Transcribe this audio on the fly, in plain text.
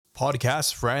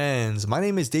Podcast friends, my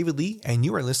name is David Lee, and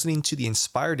you are listening to the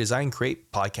Inspire Design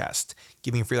Create podcast,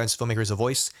 giving freelance filmmakers a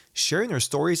voice, sharing their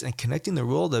stories, and connecting the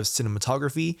world of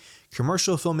cinematography,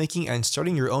 commercial filmmaking, and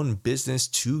starting your own business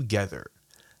together.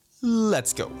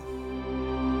 Let's go.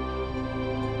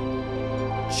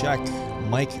 Check,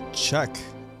 mic check.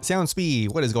 Sound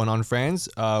speed. What is going on, friends?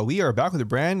 We are back with a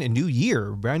brand new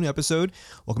year, brand new episode.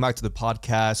 Welcome back to the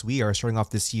podcast. We are starting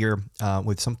off this year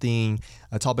with a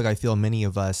topic I feel many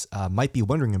of us might be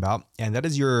wondering about, and that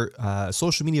is your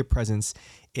social media presence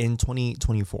in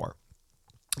 2024.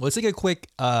 Let's take a quick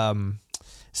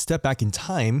step back in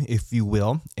time, if you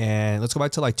will, and let's go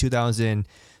back to like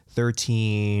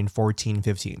 2013, 14,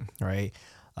 15, right?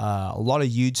 A lot of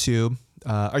YouTube,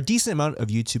 a decent amount of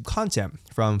YouTube content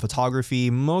from photography,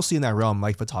 mostly in that realm,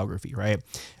 like photography, right?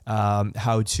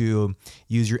 How to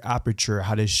use your aperture,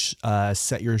 how to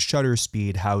set your shutter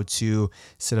speed, how to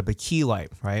set up a key light,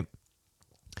 right?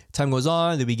 Time goes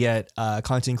on, then we get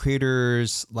content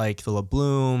creators like Philip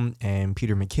Bloom and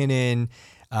Peter McKinnon,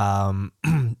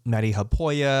 Maddie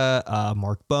Hapoya,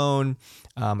 Mark Bone,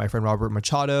 my friend Robert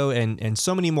Machado, and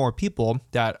so many more people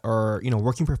that are,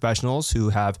 working professionals who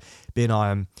have been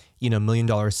on, $1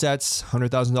 million sets,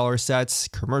 $100,000 sets,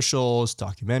 commercials,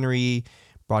 documentary,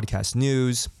 broadcast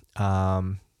news,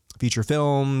 feature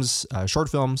films, short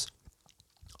films,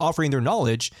 offering their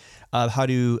knowledge of how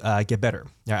to get better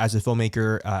as a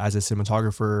filmmaker, as a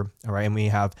cinematographer, all right? And we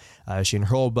have Shane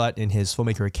Hurlbut in his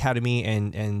Filmmaker Academy,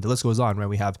 and the list goes on, right?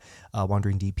 We have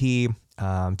Wandering DP,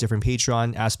 different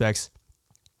Patreon aspects.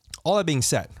 All that being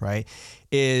said, right,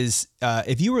 is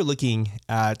if you were looking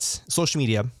at social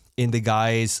media in the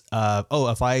guise of,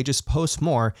 if I just post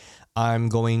more, I'm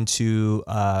going to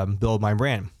build my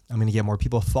brand. I'm going to get more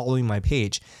people following my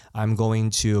page. I'm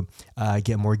going to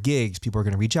get more gigs. People are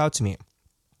going to reach out to me.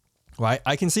 Right?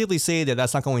 I can safely say that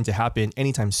that's not going to happen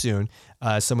anytime soon.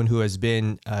 Someone who has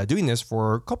been doing this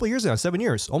for a couple of years now,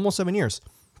 almost 7 years,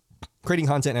 creating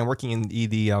content and working in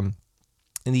the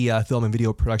film and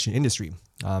video production industry.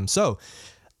 So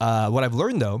what I've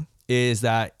learned though is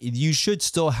that you should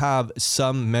still have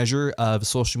some measure of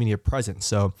social media presence.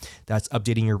 So that's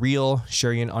updating your reel,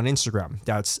 sharing it on Instagram.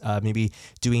 That's maybe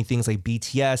doing things like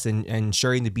BTS and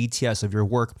sharing the BTS of your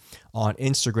work on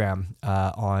Instagram,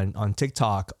 on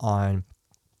TikTok, on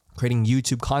creating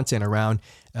YouTube content around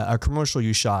a commercial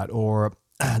you shot or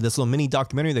this little mini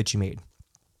documentary that you made.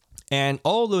 And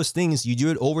all those things, you do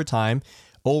it over time,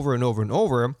 over and over and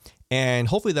over. And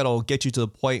hopefully that'll get you to the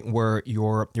point where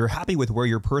you're happy with where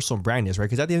your personal brand is, right?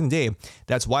 Because at the end of the day,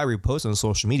 that's why we post on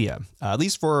social media. At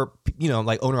least for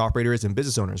like owner operators and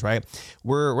business owners, right?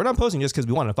 We're not posting just because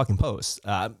we want to fucking post.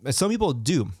 Some people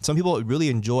do. Some people really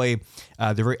enjoy.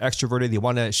 They're very extroverted. They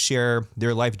want to share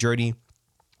their life journey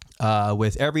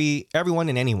with everyone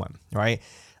and anyone, right?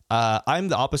 I'm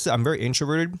the opposite. I'm very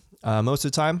introverted. Most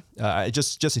of the time,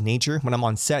 just in nature. When I'm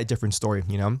on set, different story,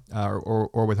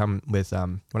 or when I'm with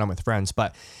friends.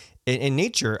 But in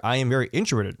nature, I am very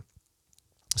introverted.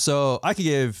 So I could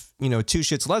give two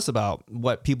shits less about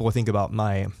what people think about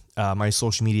my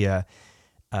social media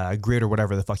grid or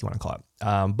whatever the fuck you want to call it.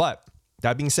 But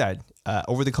that being said,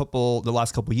 over the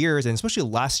last couple of years, and especially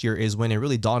last year, is when it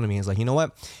really dawned on me. It's like, you know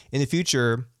what, in the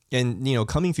future. And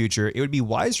coming future, it would be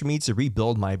wise for me to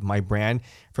rebuild my brand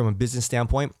from a business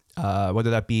standpoint, whether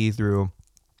that be through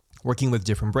working with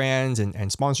different brands and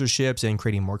sponsorships and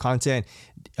creating more content,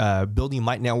 building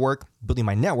my network,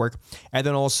 and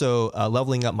then also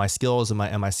leveling up my skills and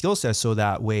my skill set, so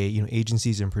that way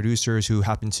agencies and producers who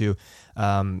happen to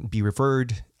be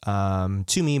referred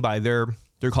to me by their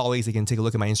colleagues, they can take a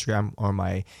look at my Instagram or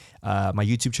my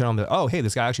YouTube channel and be like, oh, hey,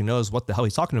 this guy actually knows what the hell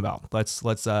he's talking about. Let's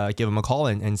give him a call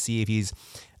and see if he's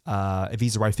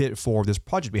the right fit for this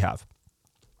project we have.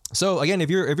 So again, if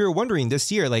you're wondering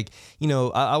this year, like,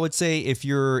 I would say if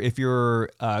you're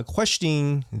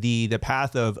questioning the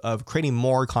path of creating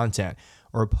more content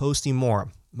or posting more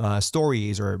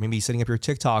stories, or maybe setting up your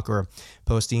TikTok or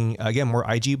posting again more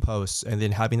IG posts, and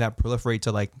then having that proliferate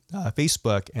to like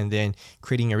Facebook, and then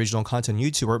creating original content on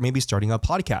YouTube, or maybe starting a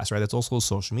podcast, right? That's also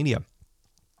social media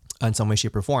in some way,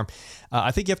 shape, or form.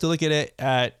 I think you have to look at it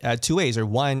at two ways. Or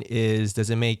one is, is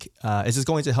this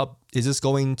going to help? Is this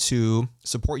going to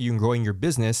support you in growing your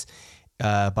business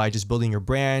by just building your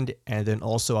brand, and then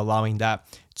also allowing that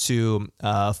to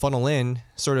funnel in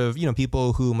sort of,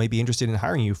 people who might be interested in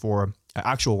hiring you for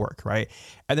actual work, right?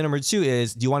 And then number two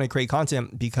is, do you want to create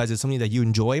content because it's something that you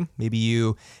enjoy? Maybe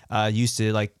you used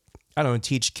to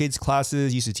teach kids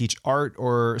classes, used to teach art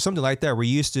or something like that, where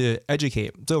you used to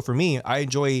educate. So for me, I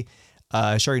enjoy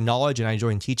sharing knowledge and I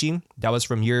enjoy teaching. That was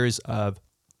from years of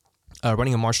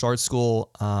running a martial arts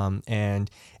school, and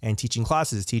teaching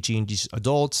classes, teaching just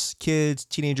adults, kids,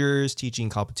 teenagers, teaching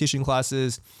competition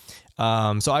classes.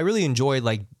 So I really enjoyed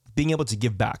like being able to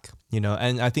give back,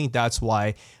 and I think that's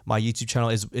why my YouTube channel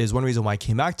is one reason why I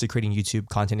came back to creating YouTube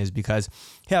content, is because,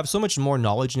 hey, I have so much more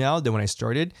knowledge now than when I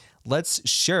started. Let's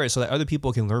share it so that other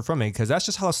people can learn from it, because that's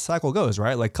just how the cycle goes,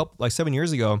 right? Like 7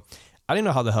 years ago, I didn't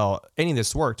know how the hell any of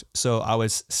this worked. So I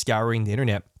was scouring the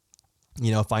internet,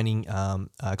 finding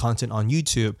content on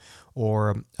YouTube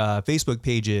or Facebook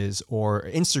pages or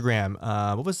Instagram.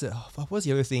 What was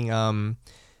the other thing?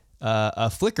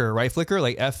 Flickr, right? Flickr,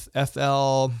 like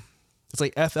FL. It's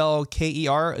like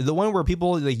FLKER, the one where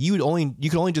people like you could only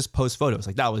just post photos.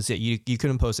 Like that was it. You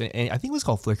couldn't post any. I think it was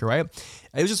called Flickr, right?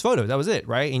 It was just photos. That was it,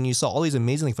 right? And you saw all these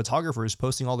amazing like, photographers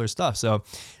posting all their stuff. So,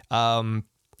 I'm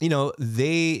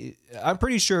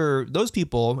pretty sure those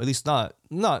people, at least not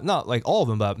like all of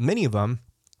them, but many of them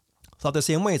thought the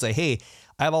same way. It's like, hey,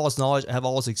 I have all this knowledge, I have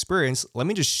all this experience. Let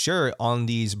me just share it on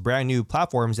these brand new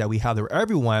platforms that we have where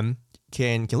everyone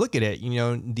can look at it.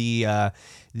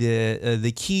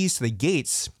 The keys to the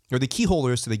gates, or the key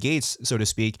holders to the gates, so to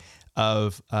speak,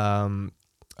 of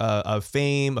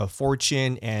fame, of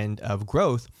fortune, and of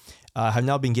growth have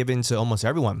now been given to almost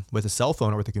everyone with a cell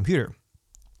phone or with a computer.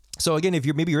 So again, if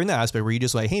you're in that aspect where you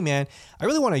just like, hey man, I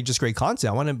really want to just create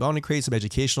content. I want to create some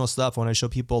educational stuff. I want to show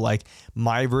people like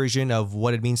my version of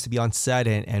what it means to be on set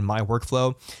and my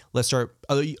workflow. Let's start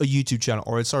a YouTube channel,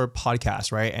 or let's start a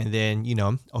podcast, right? And then,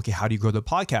 okay, how do you grow the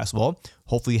podcast? Well,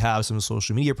 hopefully you have some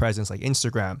social media presence like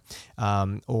Instagram,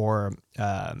 or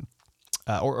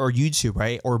YouTube,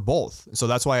 right? Or both. So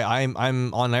that's why I'm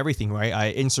on everything,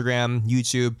 right? Instagram,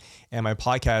 YouTube, and my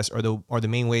podcast are the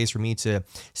main ways for me to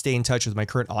stay in touch with my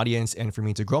current audience and for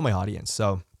me to grow my audience.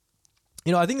 So,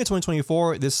 I think in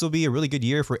 2024, this will be a really good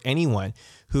year for anyone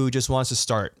who just wants to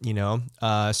start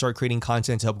creating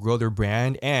content to help grow their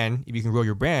brand. And if you can grow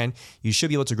your brand, you should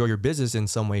be able to grow your business in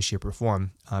some way, shape, or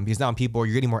form. Because now you're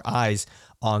getting more eyes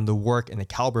on the work and the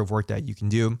caliber of work that you can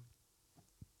do.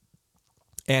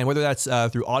 And whether that's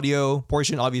through audio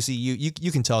portion, obviously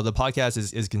you can tell the podcast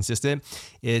is consistent.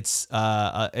 It's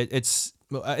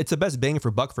the best bang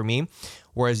for buck for me.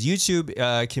 Whereas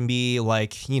YouTube can be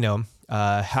like,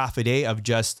 half a day of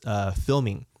just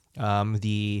filming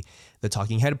the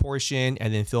talking head portion,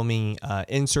 and then filming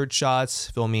insert shots,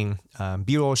 filming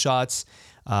B-roll shots.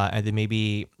 And then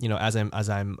maybe, as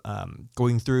I'm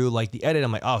going through like the edit,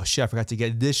 I'm like, oh shit, I forgot to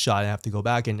get this shot. I have to go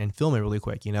back and film it really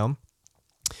quick,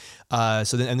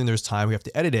 So then there's time we have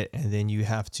to edit it, and then you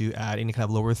have to add any kind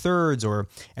of lower thirds, and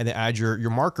then add your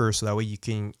markers, so that way you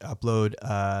can upload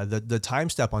the time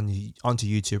step onto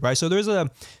YouTube, right? So there's a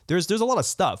lot of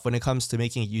stuff when it comes to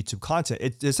making YouTube content.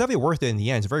 It's definitely worth it in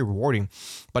the end. It's very rewarding.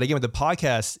 But again, with the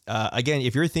podcast,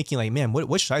 if you're thinking like, man,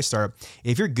 what should I start?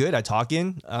 If you're good at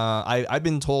talking, I've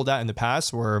been told that in the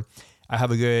past where I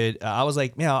have a good. I was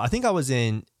like, man, I think I was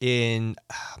in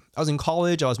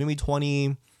college. I was maybe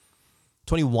 21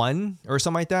 or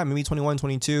something like that, maybe 21,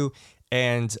 22.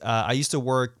 And I used to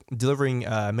work delivering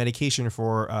medication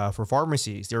for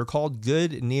pharmacies. They were called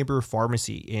Good Neighbor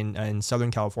Pharmacy in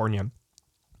Southern California.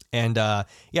 And I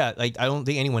don't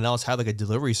think anyone else had like a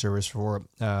delivery service for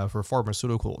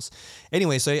pharmaceuticals.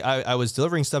 Anyway, so I was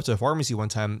delivering stuff to a pharmacy one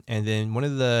time, and then one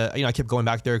of the, I kept going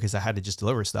back there because I had to just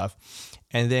deliver stuff.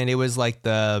 And then it was like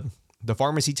the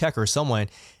pharmacy tech or someone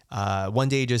one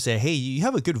day just say, hey, you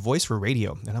have a good voice for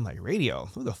radio. And I'm like, radio?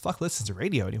 Who the fuck listens to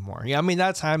radio anymore? Yeah, I mean,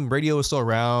 that time radio was still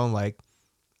around, like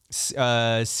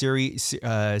Sirius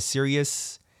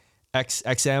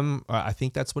XM, I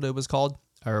think that's what it was called,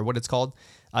 or what it's called.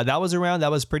 That was around.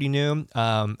 That was pretty new.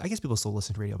 I guess people still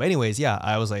listen to radio. But anyways, yeah,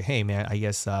 I was like, hey, man, I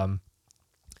guess I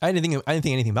didn't think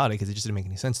anything about it because it just didn't make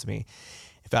any sense to me.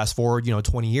 Fast forward,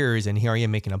 20 years, and here I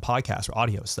am making a podcast or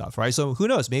audio stuff, right? So who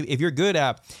knows? Maybe if you're good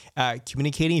at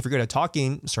communicating, if you're good at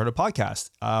talking, start a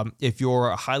podcast. If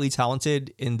you're highly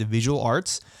talented in the visual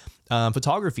arts,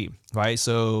 photography, right?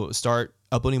 So start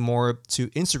uploading more to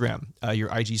Instagram, your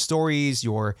IG stories,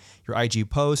 your IG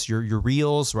posts, your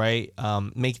reels, right?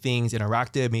 Make things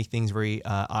interactive, make things very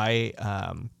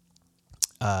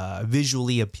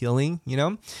visually appealing,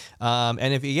 and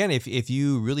if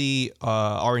you really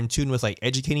are in tune with like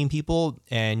educating people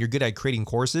and you're good at creating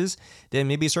courses, then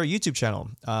maybe start a YouTube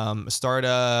channel, start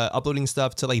uploading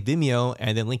stuff to like Vimeo,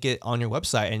 and then link it on your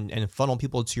website and funnel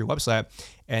people to your website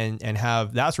and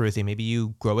have that sort of thing. Maybe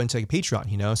you grow into like a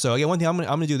Patreon, so again, one thing I'm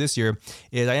gonna do this year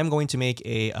is I am going to make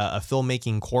a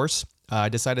filmmaking course. I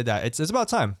decided that it's about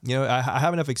time. I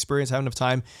have enough experience, I have enough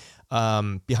time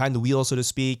behind the wheel, so to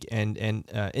speak, and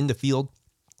in the field,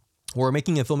 we're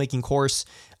making a filmmaking course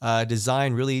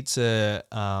designed really to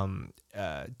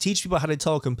teach people how to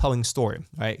tell a compelling story,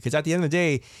 right? Because at the end of the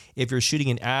day, if you're shooting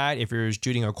an ad, if you're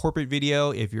shooting a corporate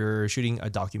video, if you're shooting a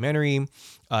documentary,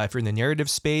 if you're in the narrative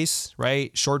space,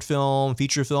 right? Short film,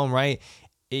 feature film, right?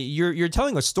 You're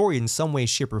telling a story in some way,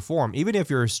 shape, or form. Even if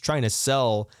you're trying to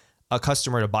sell a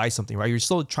customer to buy something, right? You're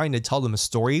still trying to tell them a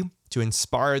story to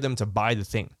inspire them to buy the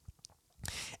thing.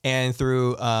 And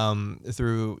through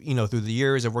the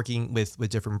years of working with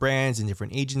different brands and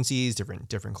different agencies, different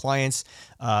clients,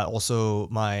 also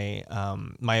my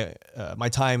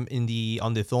time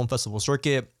on the film festival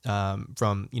circuit,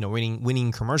 from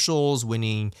winning commercials,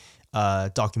 winning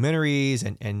documentaries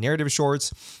and narrative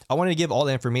shorts. I wanted to give all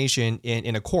the information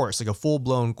in a course, like a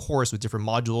full-blown course with different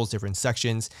modules, different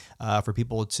sections, for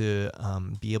people to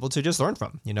be able to just learn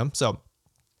from. So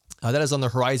that is on the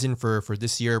horizon for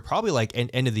this year. Probably like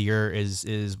end of the year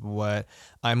is what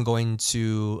I'm going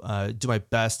to do my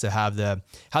best to have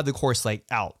the course like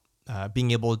out.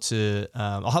 Being able to,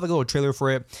 I'll have a little trailer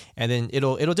for it, and then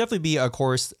it'll definitely be a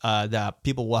course that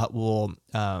people will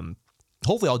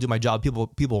hopefully I'll do my job.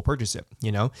 People will purchase it,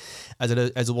 as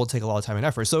it will take a lot of time and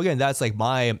effort. So again, that's like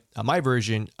my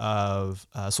version of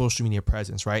social media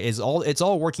presence, right? It's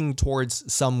all working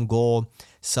towards some goal,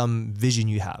 some vision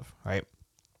you have, right?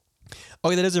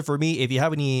 Okay, that is it for me. If you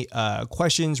have any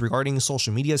questions regarding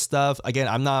social media stuff, again,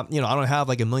 I'm not, I don't have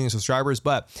like 1 million subscribers,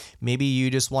 but maybe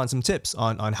you just want some tips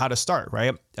on how to start,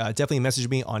 right? Definitely message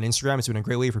me on Instagram. It's been a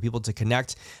great way for people to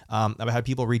connect. I've had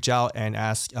people reach out and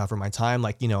ask for my time,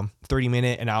 like,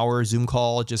 30-minute, an hour Zoom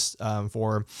call, just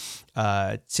for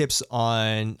tips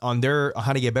on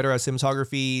how to get better at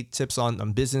cinematography, tips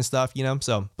on business stuff,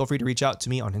 So feel free to reach out to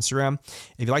me on Instagram.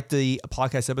 If you like the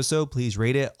podcast episode, please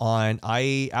rate it on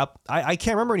I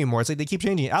can't remember anymore. It's like they keep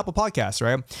changing it. Apple Podcasts,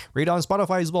 right? Rate it on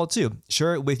Spotify as well too.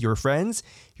 Share it with your friends,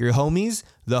 your homies,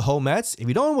 the homettes. If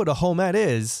you don't know what a homette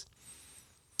is,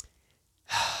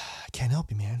 I can't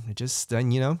help you, man. It just then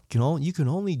you can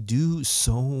only do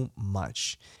so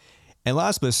much. And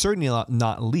last but certainly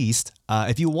not least,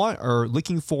 if you want or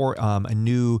looking for a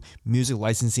new music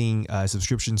licensing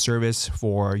subscription service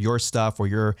for your stuff, or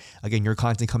your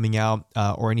content coming out,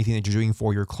 or anything that you're doing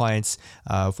for your clients,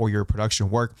 for your production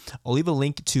work, I'll leave a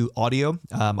link to Audio.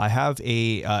 I have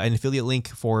an affiliate link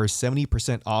for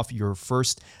 70% off your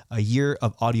first year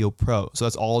of Audio Pro. So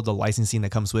that's all the licensing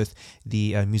that comes with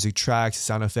the music tracks,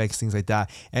 sound effects, things like that.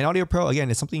 And Audio Pro,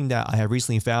 again, is something that I have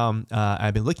recently found.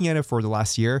 I've been looking at it for the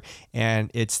last year, and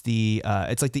it's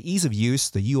like the ease of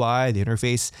use, the UI, the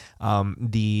interface,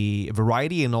 the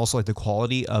variety, and also like the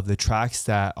quality of the tracks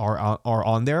that are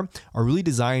on there are really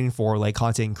designed for like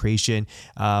content creation,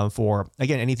 for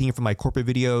again anything from like corporate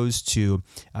videos to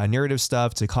narrative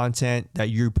stuff to content that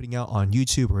you're putting out on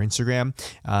YouTube or Instagram,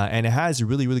 and it has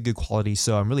really good quality.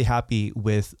 So I'm really happy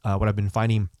with what I've been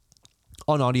finding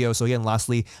on Audio. So again,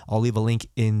 lastly, I'll leave a link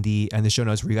in the show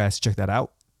notes for you guys to check that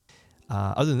out.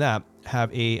 Other than that,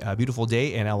 have a beautiful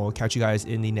day, and I will catch you guys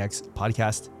in the next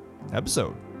podcast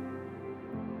episode.